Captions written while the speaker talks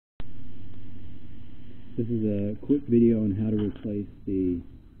This is a quick video on how to replace the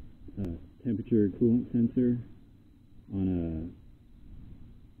temperature coolant sensor on a,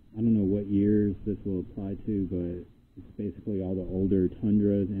 I don't know what years this will apply to, but it's basically all the older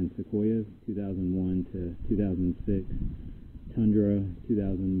Tundras and Sequoias, 2001 to 2006 Tundra,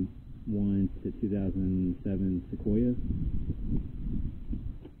 2001 to 2007 Sequoia.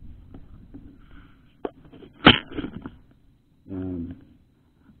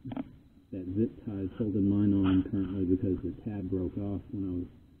 That zip tie is holding mine on currently because the tab broke off when I was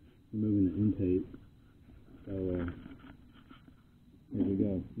removing the intake. So here we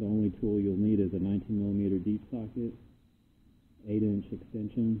go. The only tool you'll need is a 19mm deep socket, 8-inch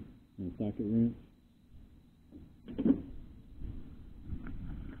extension, and a socket wrench.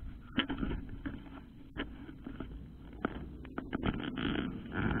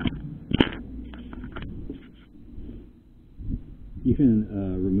 You can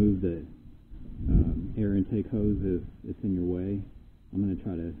remove the air intake hose if it's in your way. I'm going to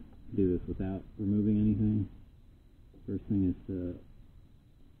try to do this without removing anything. First thing is to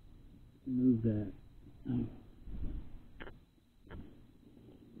remove that.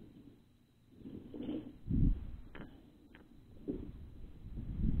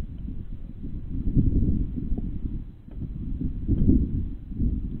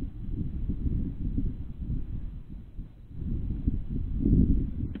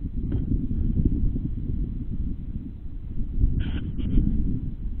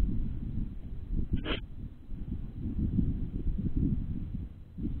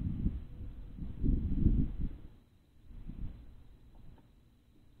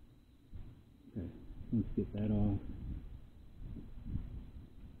 Let's get that off.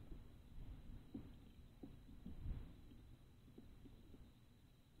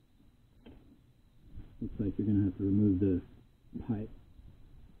 Looks like you're going to have to remove the pipe.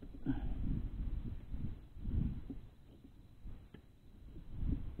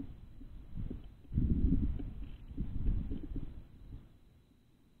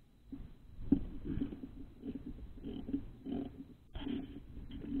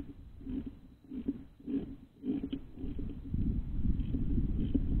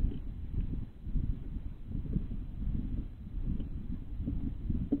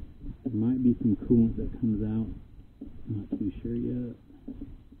 There might be some coolant that comes out. I'm not too sure yet.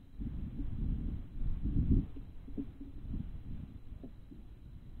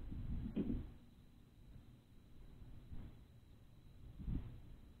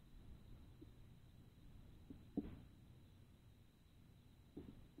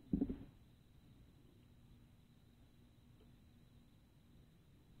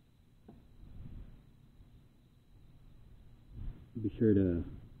 Be sure to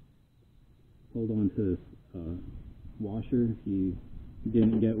hold on to this washer if you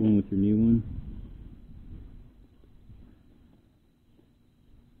didn't get one with your new one.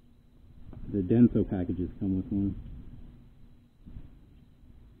 The Denso packages come with one.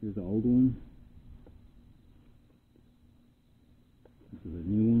 Here's the old one. This is a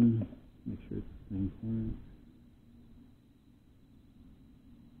new one. Make sure it's the same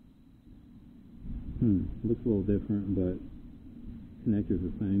part. Looks a little different, but connector's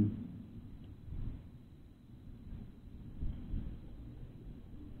the same.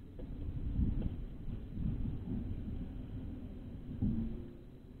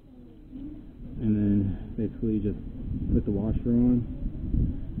 And then basically just put the washer on,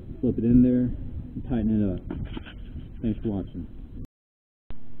 flip it in there, and tighten it up. Thanks for watching.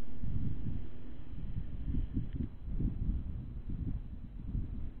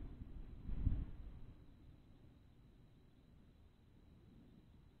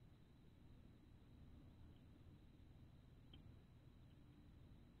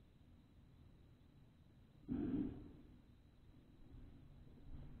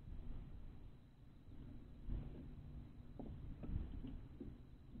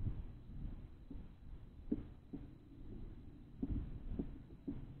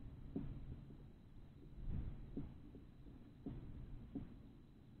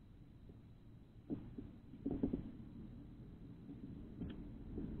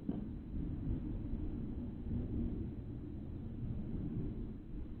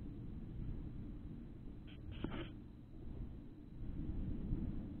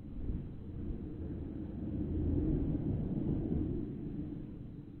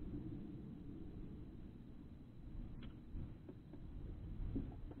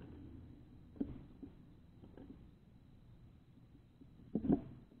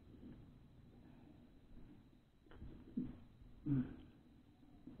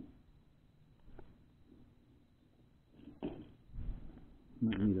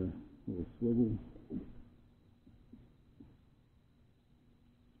 Might need a little swivel.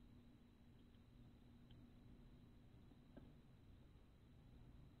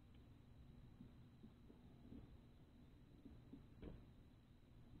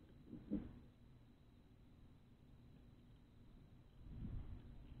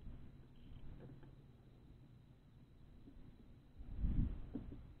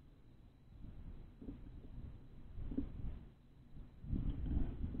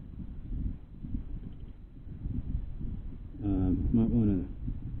 Might want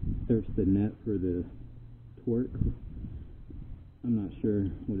to search the net for the torque. I'm not sure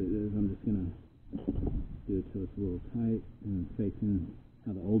what it is. I'm just going to do it till it's a little tight and facing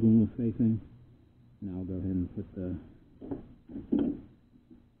how the old one was facing. Now I'll go ahead and put the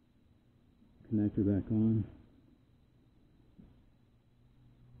connector back on.